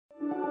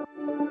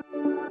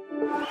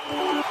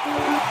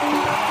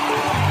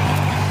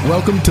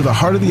Welcome to the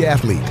Heart of the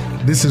Athlete.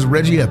 This is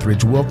Reggie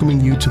Etheridge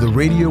welcoming you to the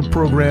radio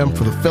program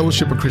for the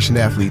Fellowship of Christian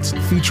Athletes,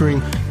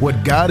 featuring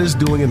what God is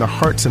doing in the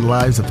hearts and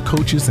lives of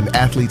coaches and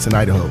athletes in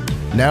Idaho.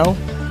 Now,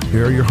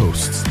 here are your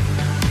hosts.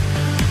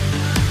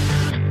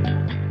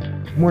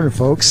 Good morning,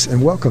 folks,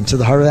 and welcome to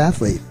the Heart of the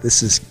Athlete.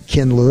 This is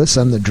Ken Lewis.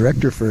 I'm the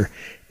director for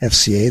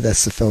FCA.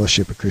 That's the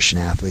Fellowship of Christian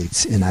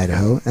Athletes in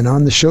Idaho. And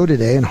on the show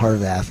today in Heart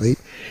of the Athlete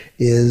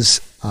is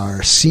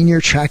our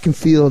senior track and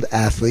field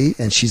athlete,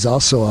 and she's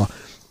also a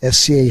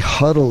FCA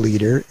huddle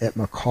leader at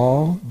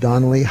McCall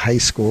Donnelly High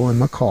School in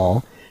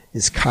McCall,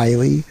 is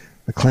Kylie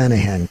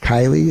McClanahan.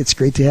 Kylie, it's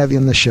great to have you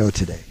on the show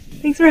today.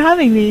 Thanks for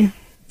having me.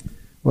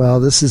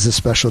 Well, this is a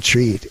special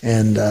treat,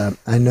 and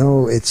I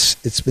know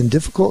it's been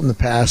difficult in the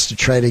past to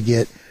try to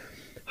get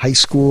high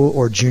school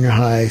or junior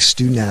high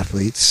student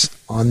athletes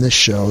on this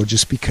show,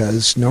 just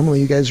because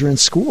normally you guys are in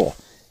school,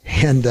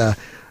 and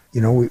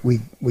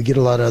we get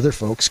a lot of other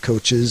folks,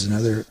 coaches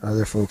and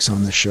other folks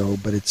on the show,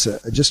 but it's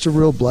just a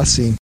real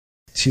blessing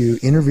to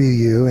interview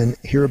you and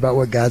hear about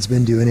what God's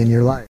been doing in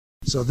your life.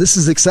 So this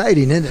is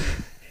exciting, isn't it?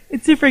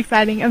 It's super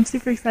exciting. I'm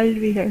super excited to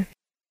be here.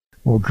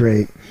 Well,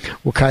 great.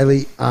 Well,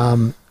 Kylie,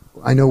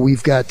 I know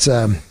we've got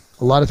a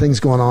lot of things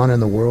going on in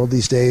the world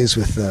these days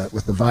with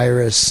the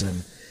virus,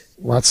 and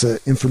lots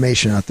of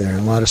information out there,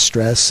 and a lot of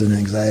stress and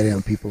anxiety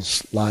on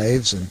people's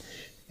lives.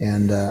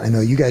 And I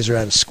know you guys are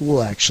out of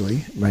school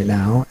actually right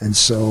now, and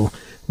so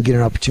we get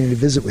an opportunity to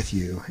visit with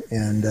you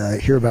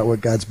and hear about what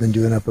God's been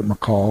doing up at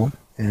McCall.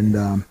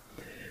 And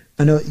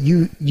I know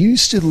you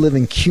used to live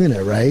in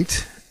Kuna,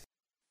 right?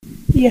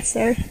 Yes,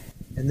 sir.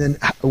 And then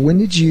when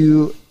did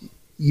you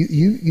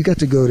got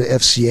to go to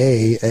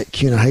FCA at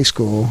Kuna High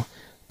School?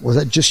 Was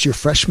that just your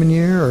freshman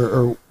year,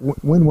 or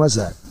when was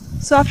that?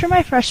 So after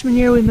my freshman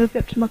year, we moved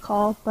up to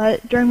McCall,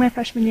 but during my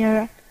freshman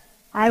year,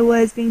 I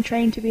was being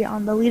trained to be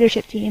on the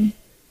leadership team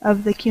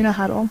of the Kuna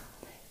huddle.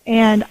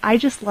 And I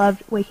just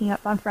loved waking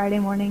up on Friday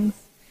mornings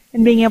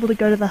and being able to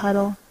go to the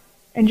huddle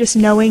and just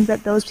knowing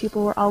that those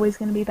people were always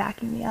going to be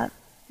backing me up.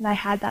 And I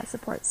had that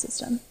support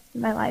system in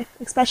my life,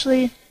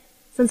 especially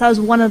since I was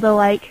one of the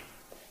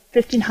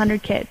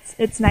 1,500 kids.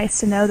 It's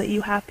nice to know that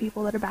you have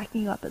people that are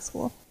backing you up at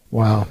school.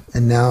 Wow.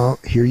 And now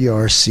here you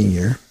are,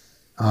 senior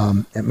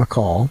at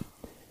McCall,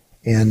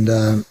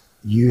 and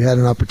you had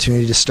an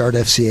opportunity to start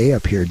FCA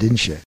up here,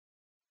 didn't you?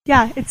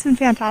 Yeah, it's been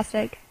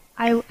fantastic.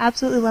 I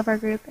absolutely love our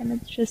group, and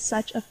it's just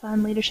such a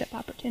fun leadership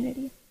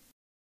opportunity.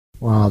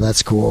 Wow,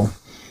 that's cool.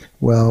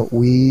 Well,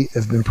 we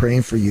have been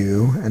praying for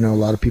you. I know a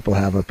lot of people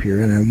have up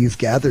here. I know you've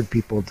gathered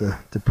people to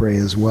pray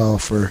as well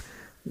for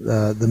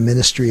the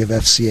ministry of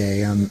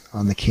FCA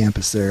on the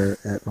campus there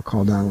at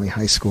McCall Donnelly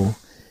High School.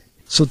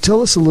 So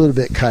tell us a little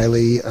bit,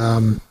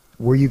 Kylie,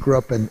 where you grew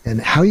up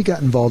and how you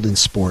got involved in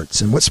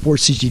sports, and what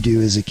sports did you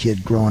do as a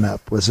kid growing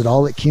up? Was it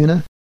all at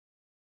Kuna?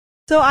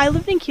 So I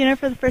lived in Kuna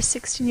for the first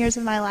 16 years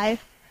of my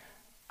life.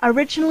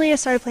 Originally, I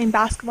started playing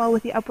basketball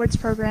with the Upwards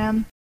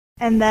program,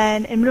 and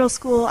then in middle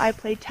school, I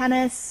played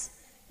tennis.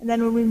 And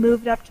then when we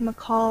moved up to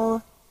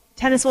McCall,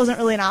 tennis wasn't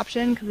really an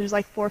option because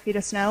there's 4 feet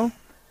of snow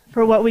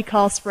for what we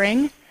call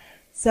spring.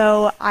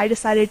 So I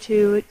decided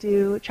to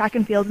do track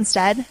and field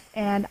instead,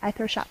 and I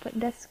throw shot put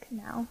and disc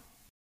now.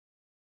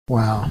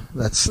 Wow,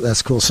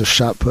 that's cool. So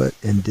shot put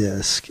and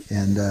disc.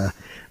 And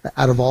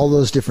out of all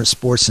those different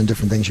sports and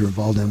different things you're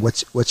involved in,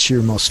 what's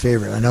your most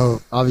favorite? I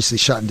know obviously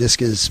shot and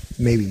disc is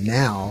maybe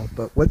now,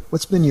 but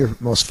what's been your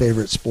most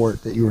favorite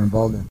sport that you were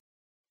involved in?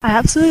 I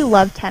absolutely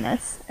love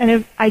tennis,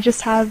 and I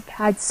just have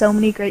had so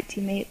many great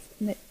teammates.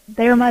 And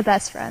they are my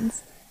best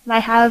friends. And I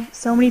have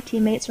so many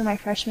teammates from my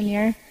freshman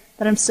year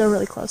that I'm still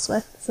really close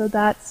with. So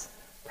that's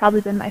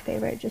probably been my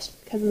favorite just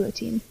because of the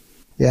team.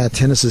 Yeah,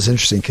 tennis is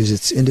interesting because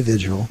it's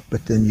individual,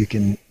 but then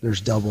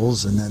there's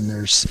doubles, and then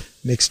there's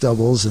mixed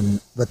doubles,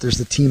 but there's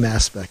the team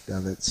aspect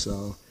of it.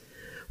 So,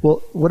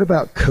 well, what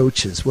about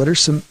coaches?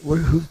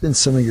 Who've been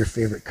some of your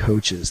favorite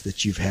coaches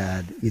that you've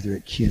had either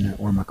at Kuna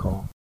or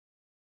McCall?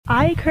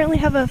 I currently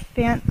have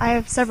I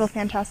have several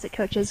fantastic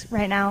coaches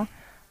right now.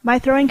 My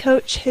throwing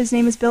coach, his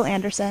name is Bill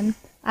Anderson.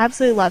 I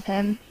absolutely love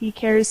him. He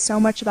cares so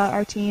much about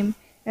our team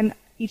and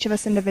each of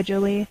us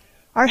individually.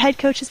 Our head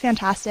coach is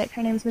fantastic.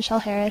 Her name is Michelle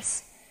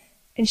Harris.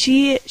 And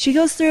she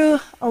goes through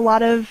a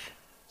lot of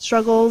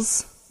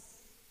struggles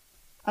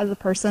as a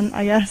person,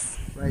 I guess.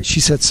 Right.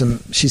 She's had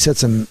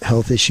some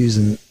health issues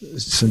and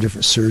some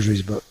different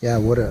surgeries, but yeah,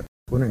 what an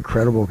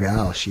incredible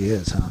gal she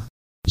is, huh?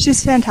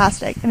 She's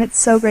fantastic, and it's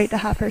so great to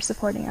have her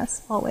supporting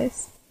us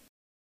always.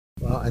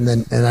 Well, and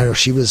I know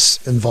she was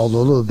involved a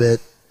little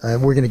bit.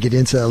 We're going to get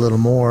into a little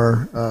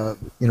more,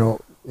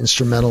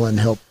 instrumental in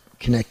help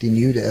connecting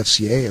you to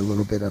FCA a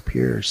little bit up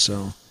here.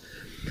 So,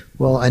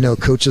 well, I know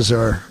coaches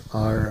are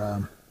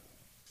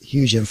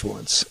huge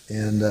influence,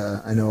 and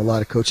I know a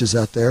lot of coaches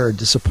out there are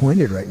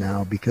disappointed right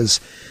now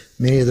because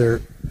many of their,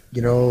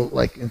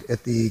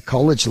 at the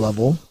college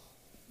level,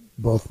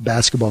 both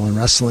basketball and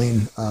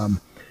wrestling.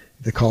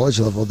 The college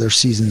level, their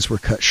seasons were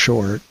cut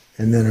short,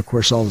 and then of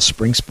course all the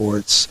spring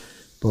sports,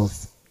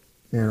 both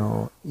at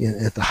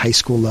the high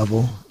school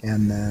level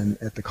and then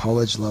at the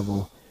college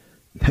level,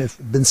 have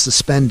been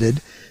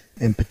suspended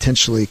and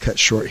potentially cut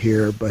short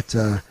here. But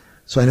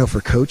so I know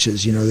for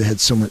coaches, they had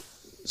so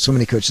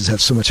many coaches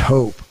have so much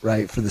hope,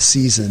 right, for the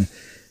season.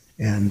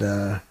 And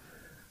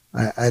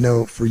I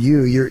know for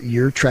you,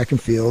 your track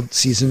and field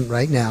season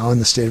right now in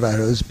the state of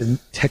Idaho has been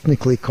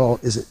technically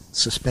called, is it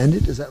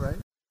suspended? Is that right?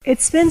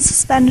 It's been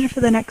suspended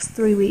for the next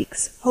 3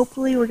 weeks.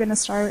 Hopefully we're going to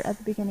start at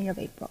the beginning of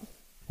April.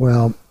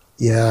 Well,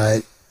 yeah,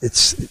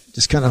 it's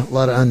just kind of a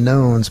lot of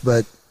unknowns,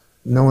 but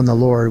knowing the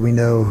Lord, we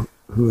know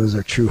who is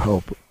our true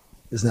hope.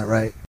 Isn't that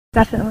right?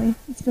 Definitely.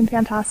 It's been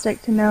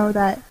fantastic to know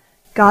that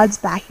God's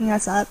backing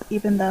us up,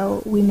 even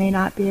though we may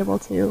not be able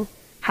to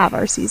have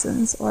our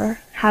seasons or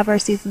have our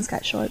seasons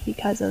cut short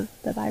because of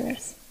the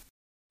virus.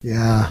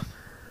 Yeah.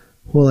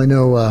 Well, I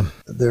know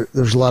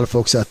there's a lot of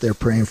folks out there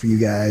praying for you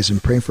guys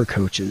and praying for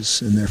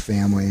coaches and their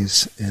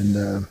families.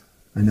 And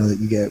I know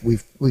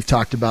that we've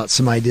talked about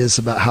some ideas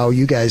about how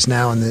you guys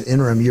now in the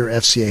interim, your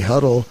FCA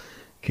huddle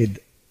could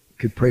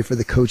pray for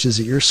the coaches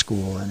at your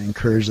school and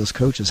encourage those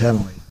coaches,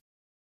 haven't we?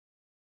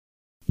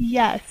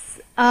 Yes.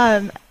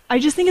 I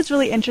just think it's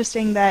really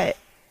interesting that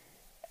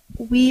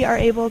we are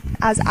able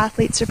as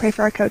athletes to pray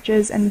for our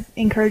coaches and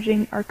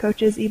encouraging our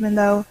coaches, even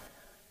though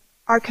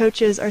our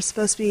coaches are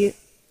supposed to be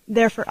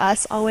there for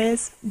us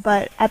always,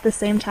 but at the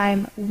same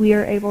time, we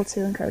are able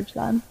to encourage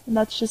them. And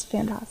that's just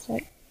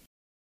fantastic.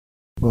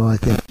 Well, I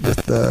think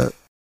with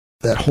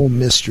that whole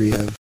mystery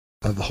of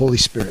the Holy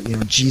Spirit,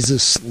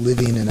 Jesus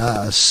living in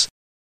us,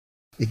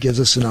 it gives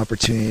us an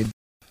opportunity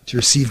to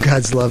receive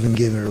God's love and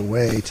give it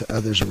away to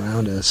others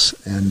around us.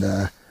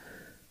 And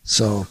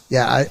so,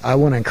 yeah, I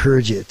want to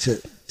encourage you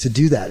to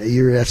do that at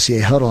your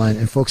FCA huddle.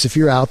 And folks, if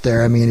you're out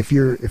there, I mean, if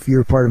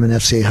you're part of an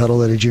FCA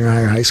huddle at a junior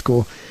high or high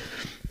school,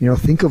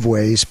 think of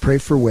ways, pray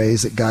for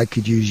ways that God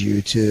could use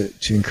you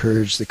to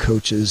encourage the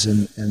coaches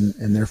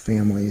and their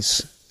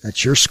families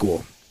at your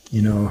school,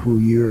 who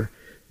you're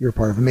a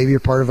part of. And maybe you're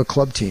part of a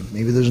club team.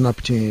 Maybe there's an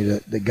opportunity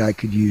that God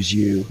could use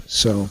you.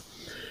 So,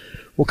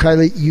 well,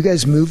 Kylie, you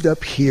guys moved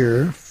up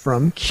here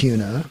from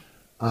CUNA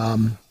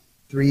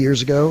 3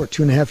 years ago or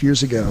 2.5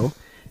 years ago.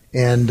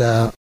 And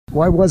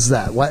why was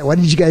that? Why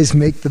did you guys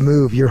make the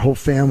move, your whole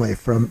family,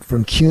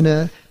 from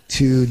CUNA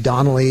to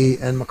Donnelly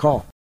and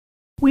McCall?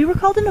 We were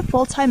called into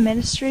full-time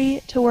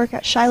ministry to work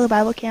at Shiloh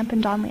Bible Camp in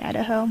Donnelly,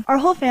 Idaho. Our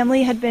whole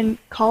family had been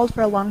called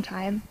for a long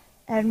time,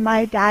 and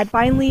my dad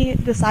finally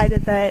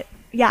decided that,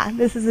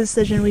 this is a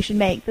decision we should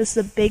make. This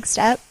is a big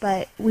step,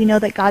 but we know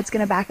that God's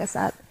going to back us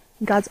up.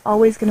 And God's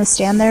always going to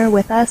stand there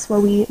with us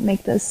while we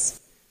make this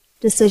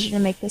decision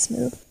and make this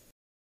move.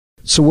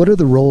 So what are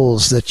the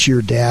roles that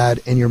your dad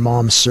and your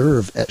mom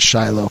serve at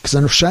Shiloh? Because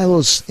I know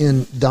Shiloh's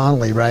in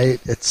Donnelly, right?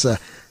 It's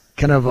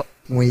kind of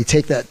when you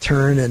take that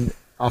turn and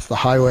off the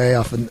highway,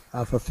 off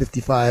of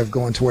 55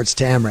 going towards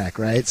Tamarack,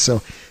 right?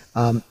 So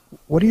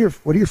what do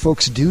your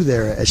folks do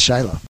there at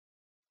Shiloh?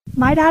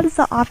 My dad is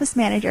the office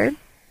manager,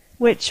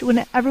 which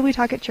whenever we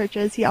talk at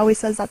churches, he always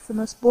says that's the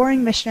most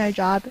boring missionary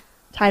job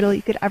title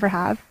you could ever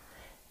have.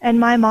 And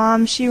my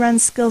mom, she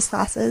runs skills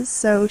classes,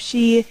 so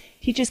she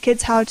teaches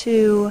kids how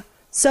to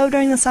sew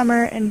during the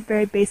summer and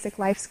very basic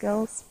life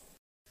skills.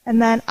 And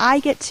then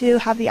I get to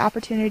have the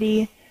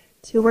opportunity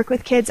to work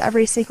with kids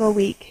every single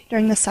week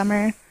during the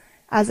summer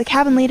as a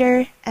cabin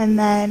leader, and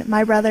then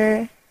my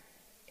brother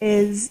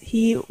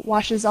he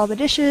washes all the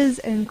dishes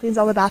and cleans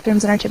all the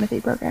bathrooms in our Timothy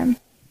program.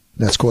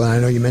 That's cool. And I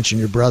know you mentioned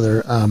your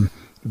brother. Your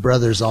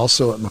brother's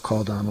also at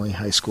McCall Donnelly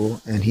High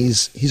School, and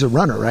he's a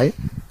runner, right?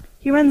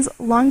 He runs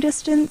long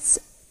distance,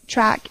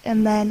 track,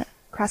 and then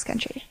cross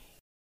country.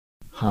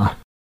 Huh.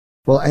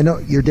 Well, I know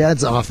your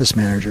dad's office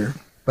manager,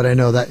 but I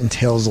know that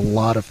entails a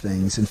lot of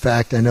things. In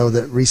fact, I know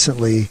that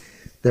recently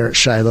there at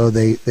Shiloh,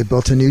 they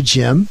built a new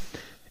gym,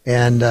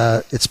 and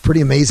it's a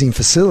pretty amazing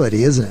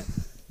facility, isn't it?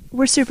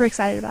 We're super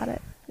excited about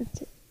it.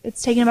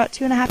 It's taken about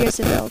 2.5 years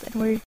to build, and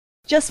we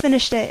just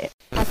finished it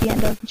at the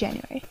end of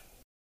January.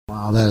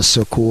 Wow, that is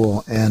so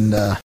cool. And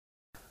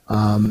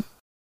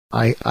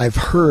I've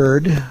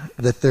heard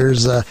that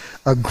there's a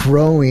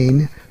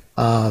growing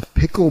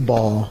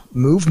pickleball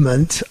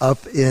movement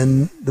up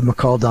in the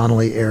McCall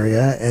Donnelly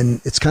area,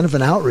 and it's kind of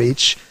an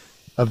outreach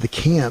of the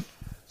camp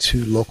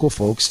to local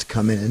folks to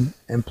come in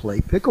and play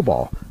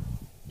pickleball.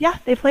 Yeah,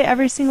 they play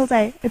every single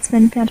day. It's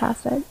been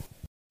fantastic.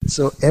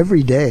 So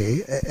every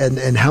day,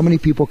 and how many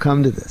people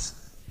come to this?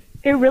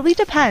 It really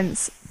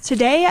depends.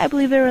 Today, I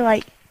believe there were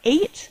like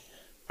 8,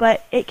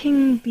 but it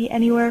can be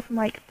anywhere from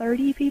like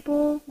 30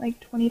 people, like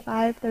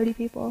 25, 30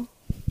 people.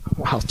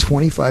 Wow,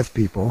 25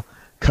 people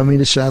coming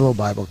to Shiloh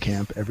Bible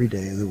Camp every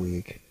day of the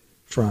week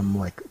from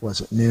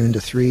was it noon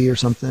to 3 or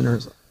something,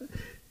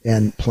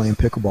 and playing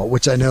pickleball,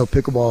 which I know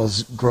pickleball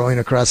is growing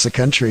across the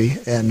country,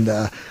 and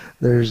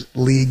there's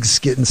leagues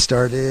getting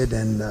started,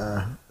 and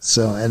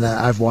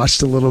I've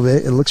watched a little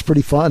bit. It looks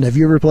pretty fun. Have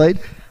you ever played?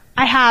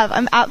 I have.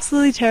 I'm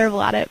absolutely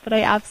terrible at it, but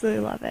I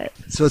absolutely love it.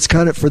 So it's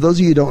kind of, for those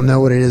of you who don't know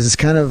what it is,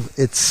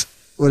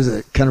 what is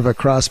it? Kind of a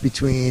cross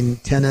between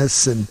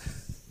tennis and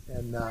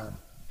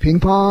ping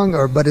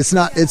pong, but it's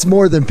not. It's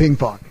more than ping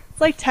pong.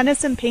 It's like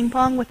tennis and ping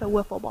pong with a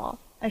wiffle ball,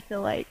 I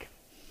feel like.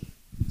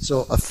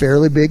 So a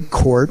fairly big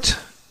court,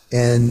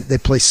 and they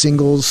play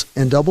singles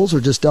and doubles, or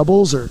just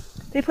doubles, or?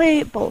 They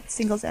play both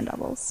singles and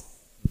doubles.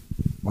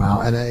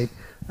 Wow, and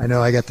I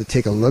know I got to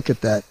take a look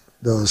at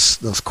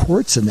those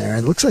courts in there.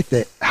 It looks like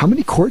how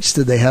many courts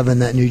did they have in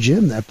that new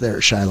gym up there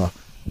at Shiloh?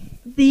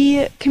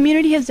 The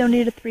community has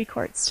donated 3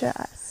 courts to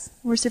us.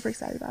 We're super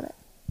excited about it.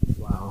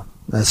 Wow,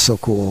 that's so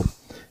cool.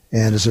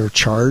 And is there a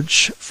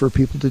charge for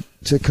people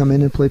to come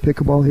in and play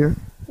pickleball here?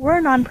 We're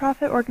a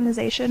nonprofit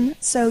organization,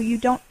 so you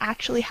don't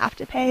actually have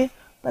to pay,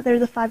 but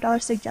there's a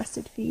 $5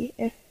 suggested fee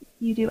if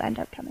you do end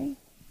up coming.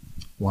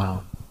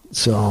 Wow.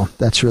 So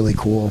that's really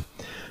cool.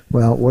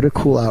 Well, what a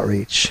cool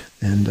outreach.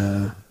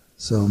 And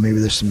so maybe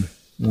there's some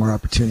more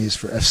opportunities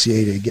for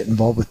FCA to get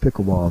involved with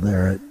pickleball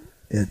there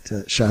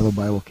at Shiloh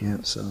Bible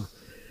Camp. So,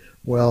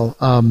 well,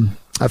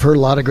 I've heard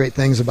a lot of great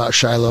things about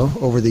Shiloh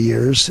over the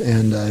years,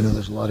 and I know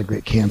there's a lot of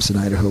great camps in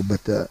Idaho,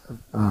 but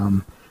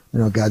I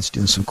know God's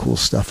doing some cool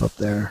stuff up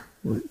there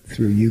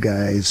through you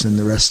guys and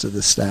the rest of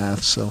the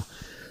staff. So,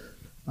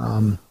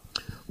 well,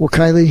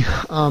 Kylie,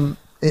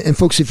 and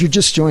folks, if you're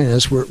just joining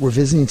us, we're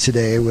visiting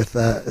today with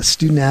a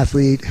student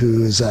athlete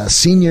who's a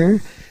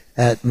senior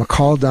at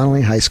McCall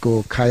Donnelly High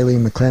School,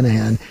 Kylie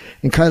McClanahan.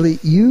 And Kylie,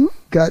 you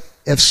got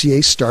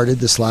FCA started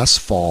this last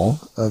fall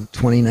of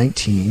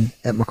 2019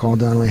 at McCall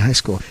Donnelly High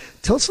School.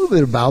 Tell us a little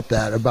bit about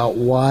that, about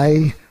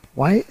why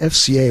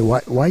FCA,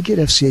 why get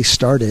FCA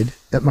started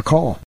at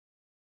McCall?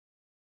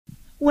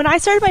 When I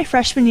started my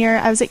freshman year,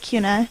 I was at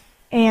CUNA,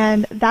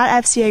 and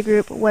that FCA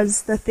group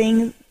was the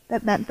thing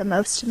that meant the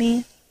most to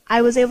me.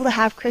 I was able to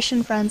have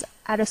Christian friends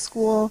at a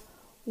school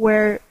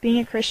where being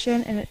a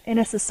Christian and in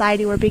a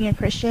society where being a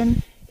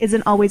Christian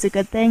isn't always a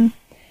good thing.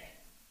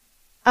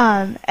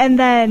 And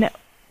then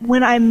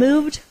when I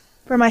moved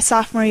for my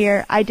sophomore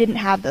year, I didn't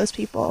have those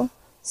people.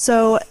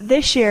 So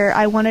this year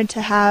I wanted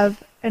to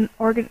have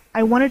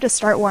I wanted to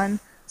start one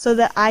so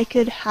that I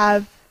could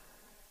have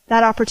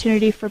that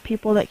opportunity for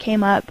people that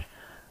came up,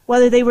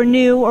 whether they were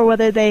new or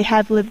whether they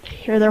had lived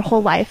here their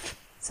whole life,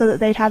 so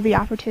that they'd have the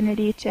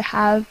opportunity to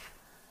have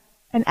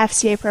an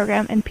FCA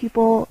program and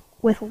people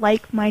with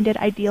like-minded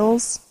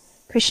ideals,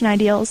 Christian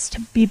ideals, to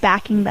be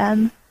backing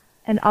them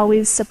and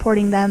always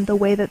supporting them the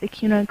way that the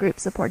CUNA group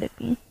supported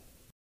me.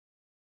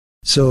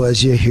 So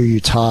as you hear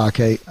you talk,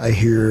 I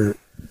hear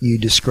you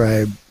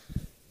describe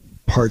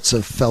parts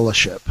of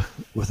fellowship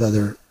with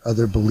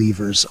other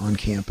believers on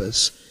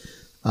campus.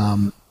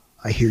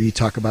 I hear you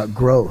talk about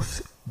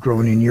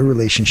growing in your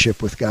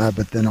relationship with God,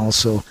 but then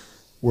also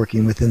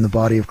working within the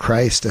body of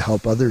Christ to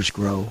help others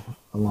grow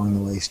along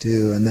the ways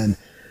too. And then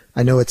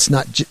I know it's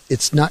not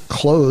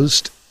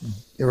closed,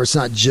 or it's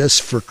not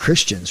just for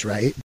Christians,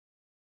 right?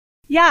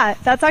 Yeah,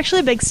 that's actually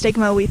a big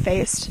stigma we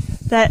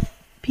faced, that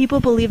people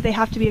believe they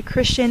have to be a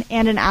Christian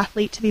and an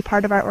athlete to be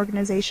part of our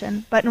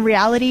organization. But in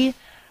reality,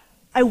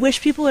 I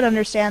wish people would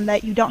understand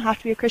that you don't have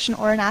to be a Christian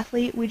or an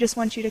athlete. We just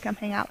want you to come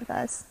hang out with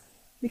us,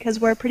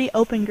 because we're a pretty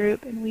open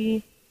group,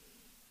 and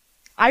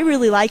I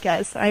really like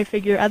us. I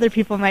figure other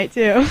people might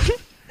too.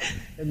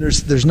 And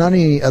there's not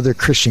any other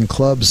Christian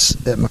clubs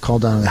at McCall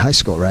Donnelly High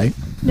School, right?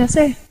 No,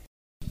 sir.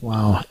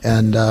 Wow.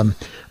 And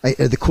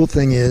the cool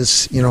thing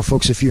is,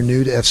 folks, if you're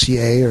new to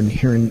FCA or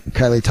hearing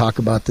Kylie talk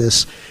about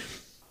this,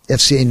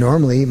 FCA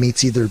normally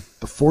meets either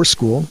before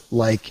school,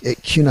 like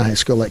at CUNA High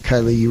School, like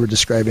Kylie, you were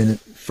describing,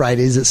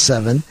 Fridays at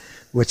 7,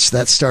 which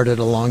that started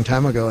a long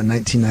time ago in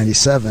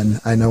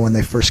 1997. I know when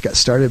they first got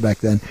started back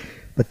then.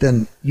 But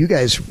then you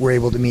guys were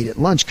able to meet at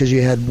lunch because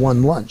you had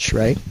one lunch,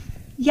 right?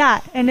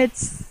 Yeah, and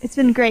it's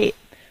been great.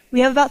 We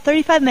have about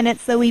 35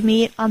 minutes that we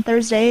meet on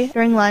Thursday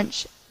during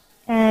lunch,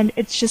 and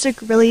it's just a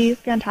really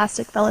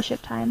fantastic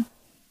fellowship time.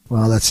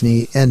 Wow, that's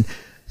neat. And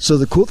so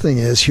the cool thing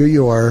is, here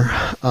you are,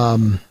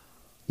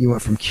 you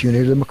went from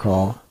CUNA to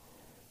McCall,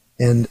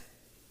 and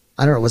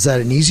I don't know, was that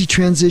an easy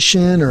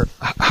transition, or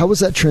how was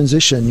that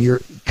transition?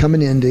 You're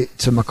coming into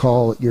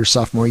McCall your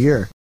sophomore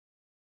year.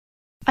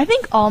 I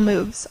think all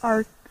moves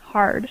are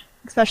hard,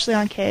 especially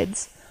on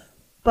kids,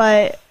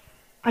 but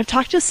I've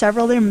talked to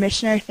several of their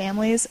missionary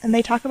families, and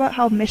they talk about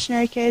how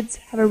missionary kids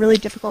have a really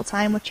difficult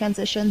time with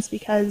transitions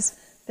because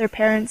their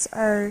parents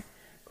are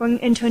going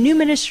into a new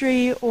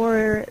ministry,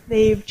 or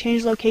they've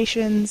changed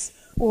locations,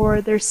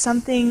 or there's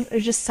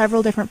just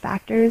several different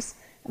factors,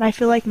 and I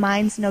feel like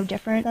mine's no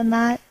different than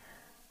that.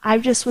 I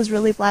just was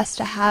really blessed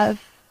to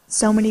have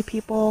so many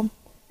people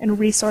and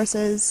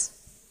resources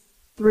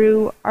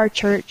through our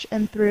church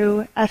and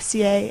through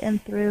FCA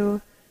and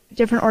through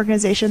different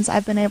organizations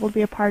I've been able to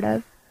be a part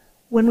of.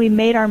 When we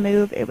made our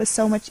move, it was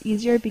so much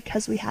easier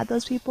because we had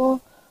those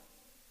people,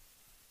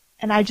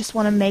 and I just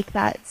want to make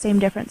that same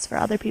difference for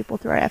other people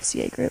through our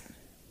FCA group.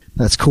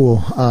 That's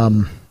cool.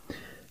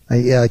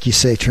 Like you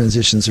say,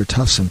 transitions are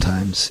tough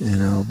sometimes,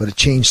 but a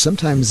change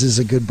sometimes is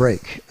a good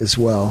break as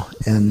well.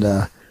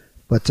 And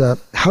but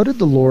how did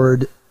the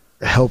Lord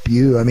help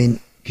you? I mean,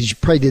 because you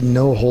probably didn't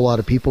know a whole lot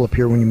of people up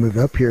here when you moved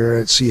up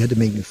here, so you had to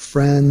make new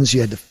friends. You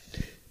had to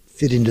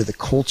fit into the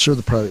culture.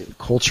 The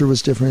culture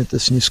was different at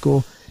this new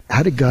school.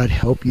 How did God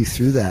help you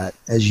through that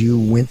as you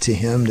went to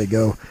Him to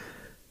go,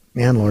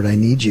 man, Lord, I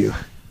need you?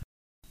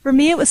 For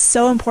me, it was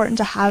so important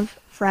to have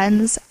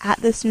friends at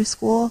this new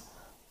school,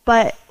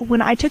 but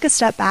when I took a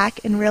step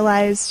back and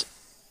realized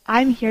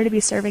I'm here to be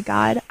serving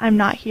God, I'm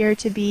not here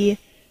to be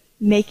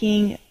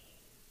being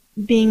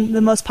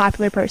the most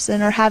popular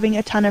person or having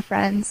a ton of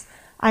friends.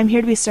 I'm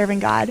here to be serving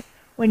God.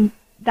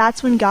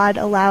 That's when God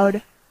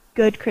allowed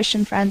good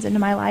Christian friends into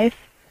my life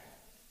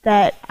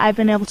that I've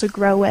been able to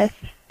grow with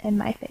in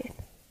my faith.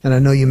 And I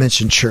know you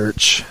mentioned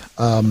church.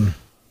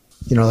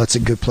 That's a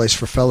good place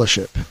for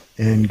fellowship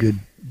and good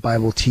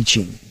Bible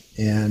teaching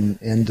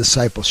and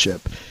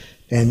discipleship.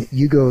 And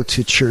you go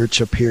to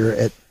church up here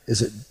at,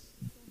 is it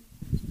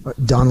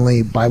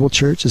Donnelly Bible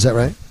Church? Is that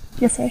right?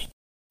 Yes, sir.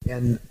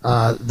 And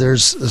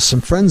there's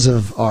some friends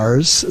of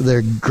ours.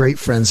 They're great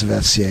friends of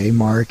FCA.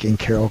 Mark and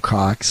Carol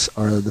Cox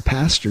are the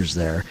pastors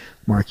there.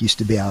 Mark used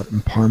to be out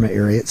in Parma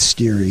area at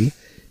Steery,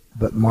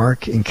 but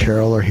Mark and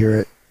Carol are here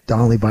at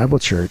Donnelly Bible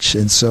Church.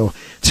 And so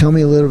tell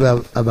me a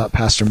little about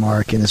Pastor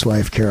Mark and his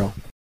wife, Carol.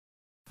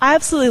 I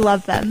absolutely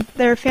love them.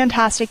 They're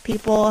fantastic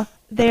people.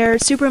 They're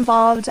super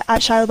involved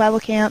at Shiloh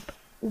Bible Camp.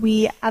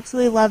 We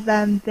absolutely love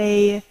them.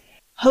 They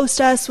host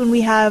us when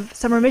we have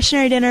summer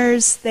missionary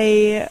dinners.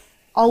 They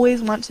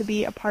always want to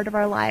be a part of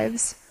our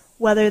lives,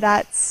 whether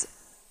that's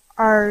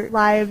our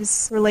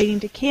lives relating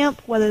to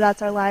camp, whether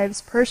that's our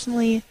lives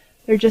personally.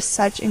 They're just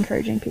such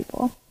encouraging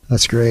people.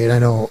 That's great. I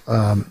know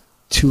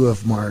two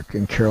of Mark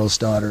and Carol's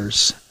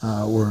daughters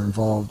were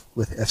involved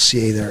with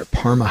FCA there at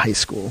Parma High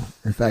School.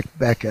 In fact,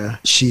 Becca,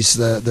 she's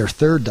their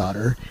third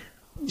daughter.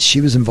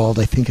 She was involved,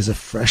 I think, as a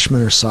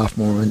freshman or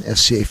sophomore when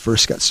FCA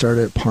first got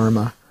started at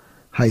Parma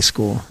High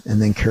School.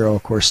 And then Carol,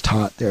 of course,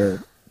 taught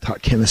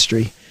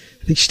chemistry.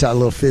 I think she taught a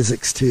little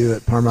physics, too,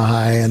 at Parma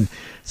High. And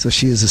so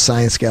she was a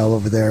science gal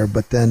over there.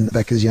 But then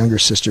Becca's younger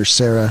sister,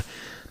 Sarah,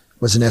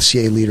 was an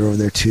FCA leader over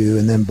there, too.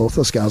 And then both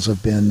those gals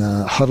have been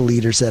huddle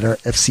leaders at our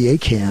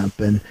FCA camp.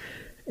 And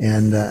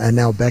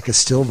now Becca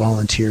still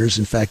volunteers.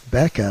 In fact,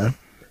 Becca,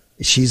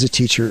 she's a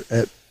teacher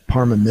at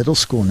Parma Middle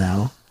School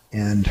now,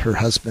 and her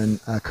husband,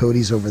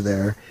 Cody's over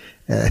there,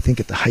 I think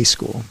at the high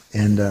school.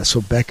 And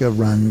so Becca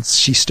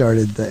she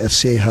started the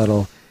FCA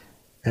huddle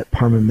at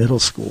Parma Middle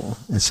School.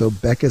 And so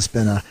Becca's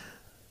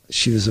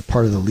she was a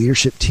part of the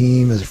leadership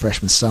team as a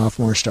freshman,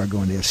 sophomore, started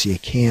going to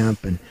FCA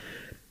camp, and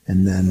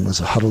then was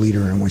a huddle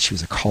leader when she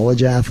was a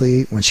college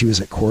athlete, when she was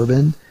at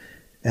Corbin.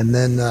 And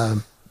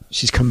then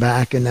she's come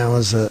back, and now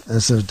as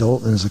an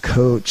adult and as a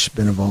coach,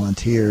 been a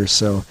volunteer.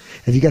 So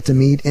have you got to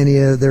meet any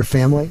of their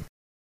family?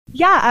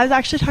 Yeah, I was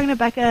actually talking to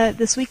Becca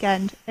this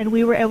weekend, and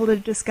we were able to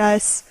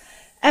discuss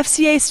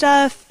FCA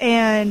stuff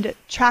and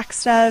track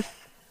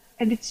stuff,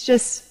 and it's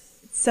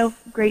just so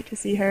great to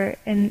see her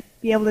and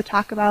be able to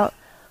talk about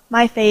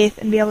my faith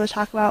and be able to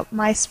talk about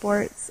my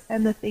sports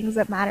and the things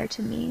that matter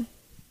to me.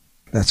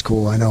 That's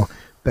cool. I know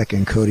Becca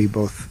and Cody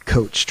both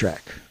coach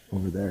track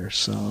over there,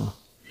 so...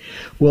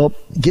 Well,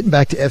 getting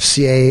back to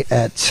FCA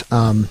at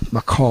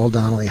McCall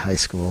Donnelly High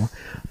School,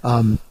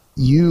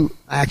 you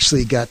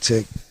actually got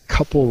to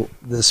couple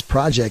this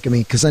project. I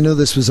mean, because I know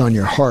this was on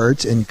your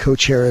heart, and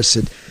Coach Harris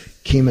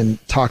came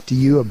and talked to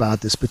you about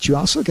this, but you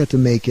also got to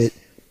make it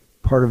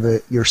part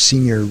of your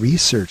senior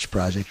research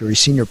project or your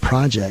senior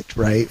project,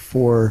 right,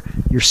 for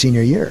your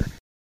senior year.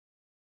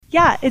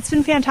 Yeah, it's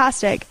been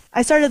fantastic.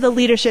 I started the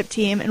leadership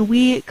team, and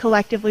we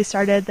collectively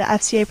started the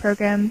FCA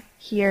program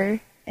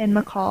here in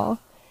McCall.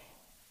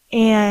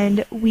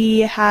 And we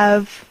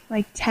have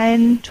like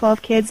 10,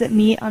 12 kids that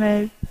meet on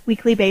a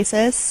weekly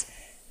basis.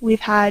 We've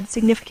had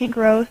significant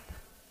growth.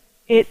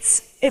 It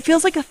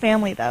feels like a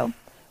family, though,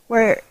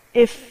 where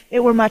if it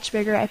were much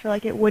bigger, I feel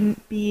like it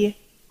wouldn't be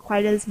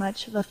quite as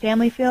much of a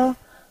family feel.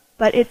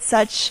 But it's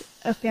such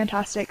a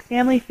fantastic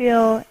family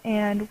feel,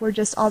 and we're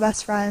just all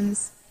best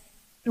friends.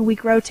 And we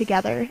grow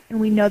together, and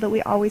we know that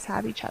we always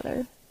have each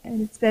other.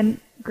 And it's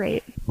been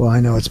great. Well, I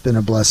know it's been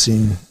a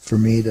blessing for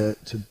me to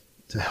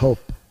help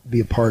be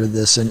a part of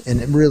this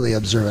and really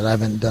observe it. I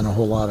haven't done a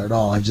whole lot at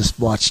all. I've just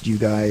watched you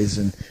guys,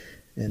 and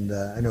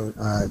I know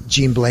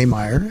Gene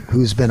Blameyer,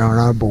 who's been on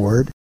our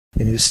board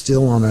and who's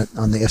still on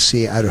the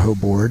FCA Idaho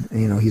board.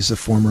 And, he's a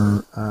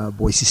former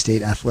Boise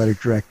State athletic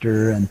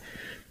director and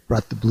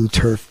brought the blue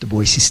turf to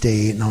Boise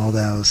State and all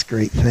those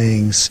great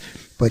things.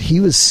 But he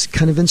was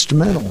kind of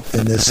instrumental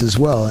in this as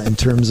well in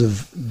terms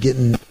of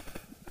getting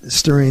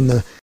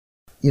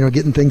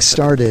things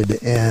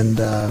started. And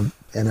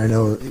I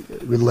know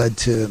it led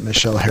to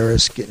Michelle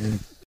Harris getting in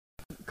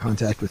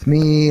contact with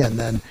me, and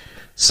then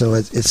so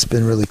it's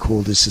been really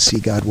cool just to see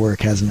God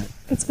work, hasn't it?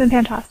 It's been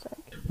fantastic.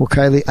 Well,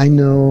 Kylie, I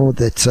know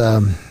that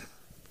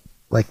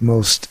like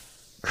most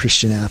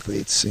Christian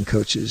athletes and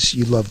coaches,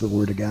 you love the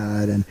Word of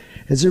God. And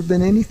has there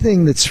been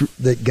anything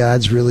that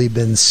God's really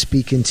been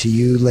speaking to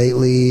you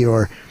lately,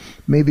 or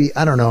maybe,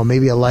 I don't know,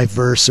 maybe a life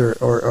verse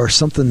or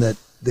something that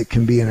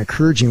can be an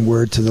encouraging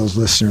word to those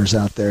listeners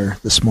out there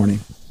this morning?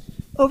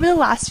 Over the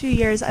last few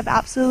years, I've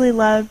absolutely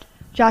loved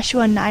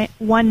Joshua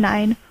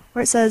 1:9,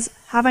 where it says,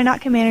 "Have I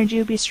not commanded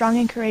you, be strong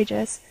and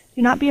courageous?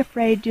 Do not be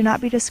afraid, do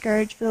not be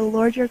discouraged, for the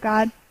Lord your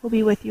God will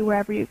be with you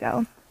wherever you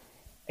go."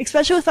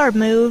 Especially with our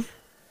move,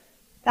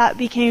 that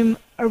became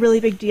a really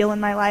big deal in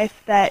my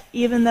life, that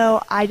even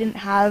though I didn't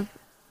have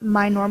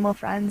my normal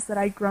friends that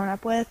I'd grown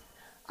up with,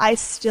 I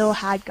still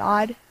had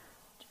God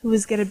who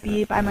was going to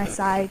be by my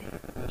side,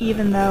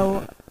 even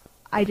though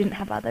I didn't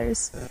have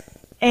others.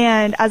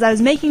 And as I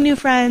was making new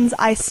friends,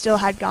 I still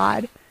had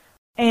God.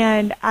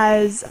 And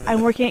as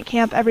I'm working at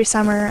camp every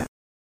summer,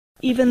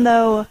 even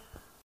though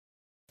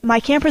my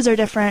campers are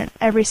different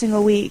every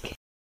single week,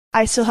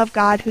 I still have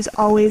God who's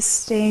always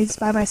stays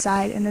by my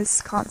side and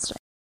is constant.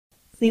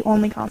 It's the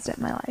only constant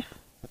in my life.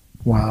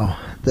 Wow,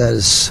 that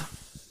is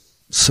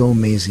so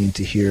amazing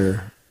to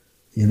hear.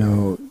 You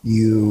know,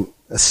 you,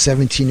 a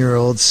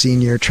 17-year-old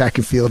senior track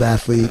and field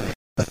athlete,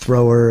 a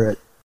thrower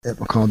at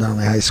McCall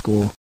Donnelly High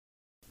School,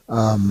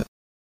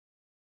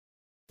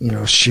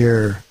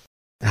 share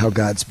how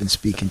God's been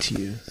speaking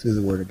to you through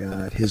the Word of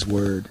God, His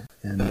Word.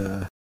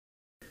 And,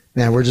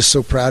 man, we're just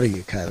so proud of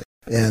you, Kylie.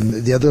 And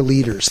the other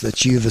leaders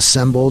that you've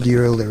assembled,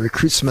 you're able to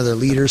recruit some other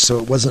leaders, so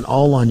it wasn't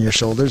all on your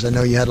shoulders. I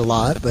know you had a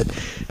lot,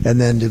 and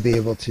then to be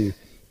able to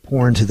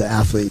pour into the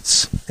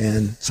athletes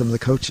and some of the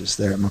coaches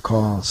there at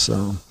McCall.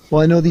 So,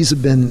 well, I know these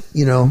have been,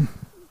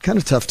 kind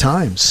of tough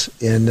times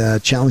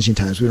and challenging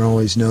times. We don't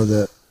always know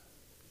the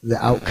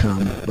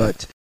outcome,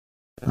 but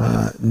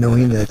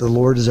knowing that the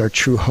Lord is our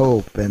true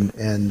hope.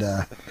 And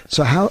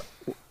so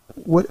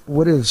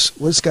what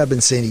has God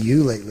been saying to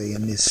you lately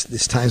in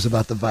these times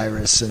about the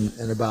virus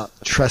and about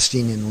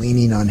trusting and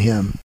leaning on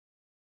Him?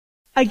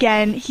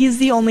 Again, He's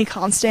the only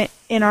constant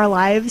in our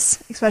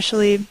lives,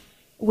 especially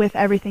with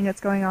everything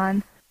that's going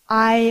on.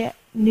 I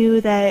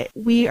knew that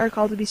we are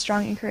called to be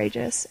strong and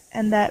courageous,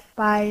 and that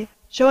by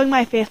showing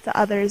my faith to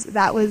others,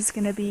 that was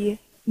going to be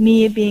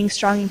me being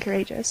strong and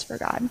courageous for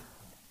God,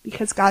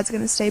 because God's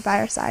going to stay by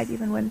our side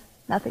even when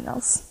nothing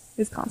else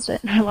is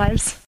constant in our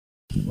lives.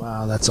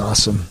 Wow, that's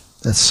awesome.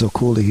 That's so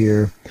cool to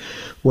hear.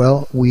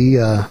 Well,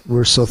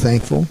 we're so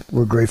thankful.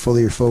 We're grateful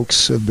that your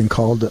folks have been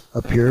called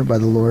up here by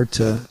the Lord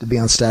to be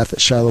on staff at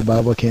Shiloh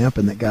Bible Camp,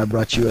 and that God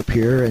brought you up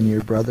here and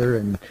your brother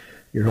and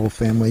your whole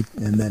family,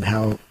 and then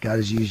how God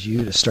has used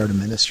you to start a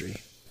ministry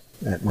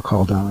at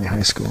McCall Donnelly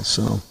High School.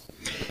 So,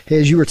 hey,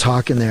 as you were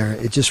talking there,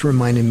 it just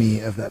reminded me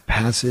of that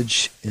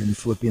passage in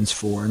Philippians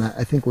 4, and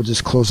I think we'll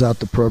just close out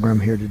the program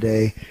here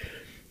today.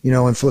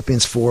 In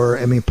Philippians 4,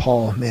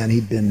 Paul,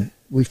 man,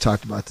 we've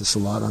talked about this a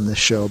lot on this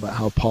show, about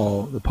how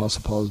the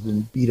Apostle Paul has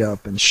been beat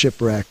up and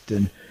shipwrecked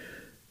and,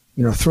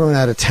 thrown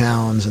out of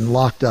towns and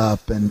locked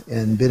up and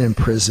been in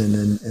prison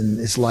and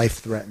his life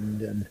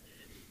threatened.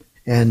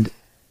 And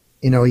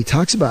he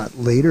talks about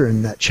later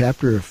in that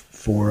chapter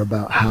 4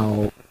 about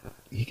how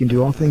he can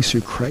do all things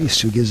through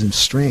Christ who gives him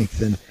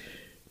strength.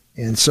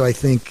 And so I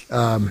think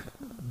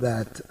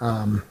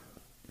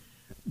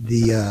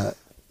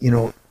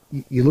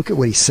you look at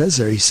what he says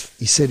there. He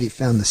said he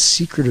found the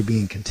secret of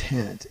being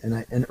content.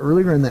 And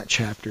earlier in that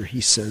chapter, he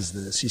says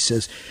this. He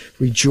says,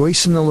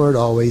 "Rejoice in the Lord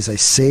always. I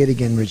say it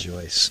again,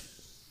 rejoice."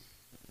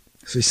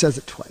 So he says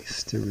it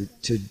twice, to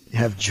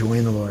have joy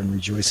in the Lord and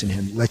rejoice in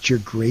Him. "Let your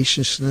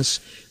graciousness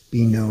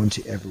be known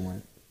to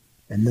everyone."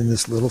 And then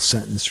this little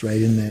sentence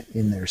right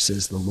in there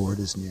says, "The Lord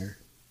is near."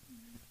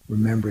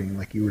 Remembering,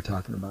 like you were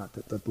talking about,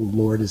 that the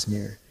Lord is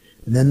near.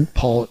 And then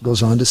Paul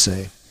goes on to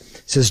say,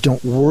 says,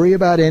 "Don't worry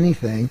about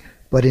anything,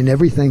 but in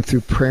everything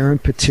through prayer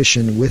and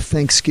petition with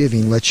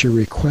thanksgiving, let your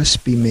requests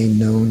be made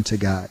known to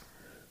God."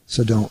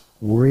 So don't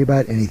worry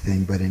about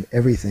anything, but in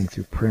everything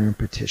through prayer and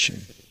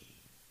petition.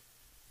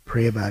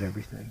 Pray about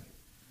everything.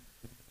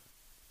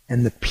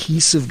 And the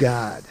peace of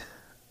God,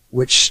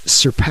 which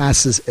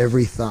surpasses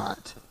every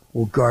thought,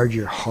 will guard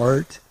your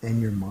heart and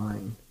your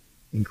mind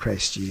in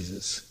Christ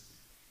Jesus.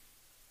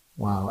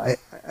 Wow.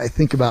 I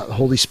think about the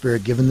Holy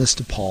Spirit giving this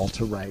to Paul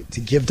to write,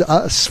 to give to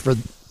us for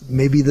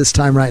maybe this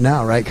time right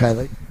now, right,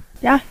 Kylie?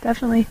 Yeah,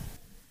 definitely.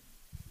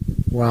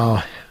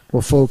 Wow.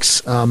 Well,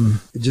 folks, I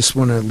just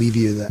want to leave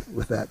you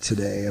with that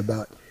today,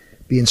 about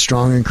being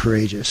strong and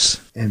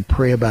courageous and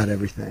pray about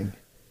everything,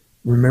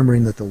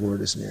 remembering that the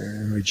Lord is near,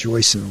 and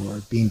rejoice in the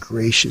Lord, being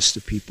gracious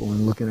to people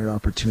and looking at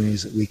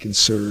opportunities that we can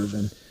serve.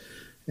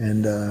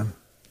 And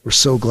we're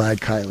so glad,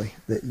 Kylie,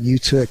 that you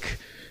took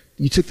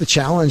the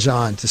challenge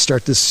on to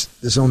start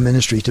this own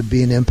ministry, to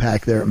be an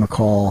impact there at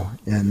McCall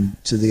and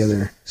to the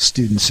other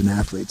students and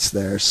athletes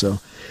there. So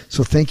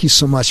thank you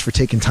so much for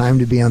taking time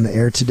to be on the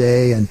air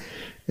today. And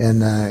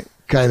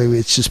Kylie,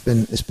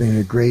 it's been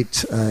a great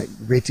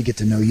to get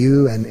to know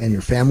you and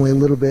your family a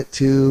little bit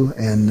too,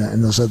 and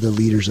those other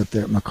leaders up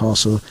there at McCall.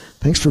 So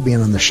thanks for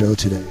being on the show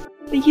today.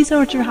 Thank you so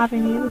much for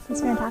having me. This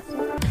is fantastic.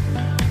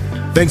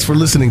 Thanks for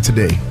listening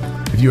today.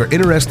 If you are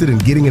interested in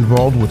getting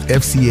involved with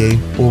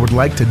FCA or would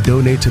like to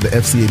donate to the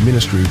FCA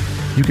ministry,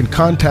 you can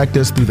contact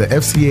us through the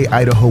FCA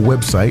Idaho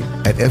website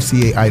at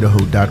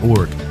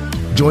fcaidaho.org.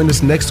 Join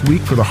us next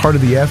week for The Heart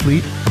of the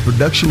Athlete, a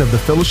production of the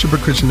Fellowship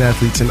of Christian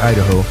Athletes in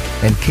Idaho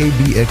and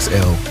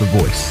KBXL, The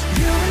Voice.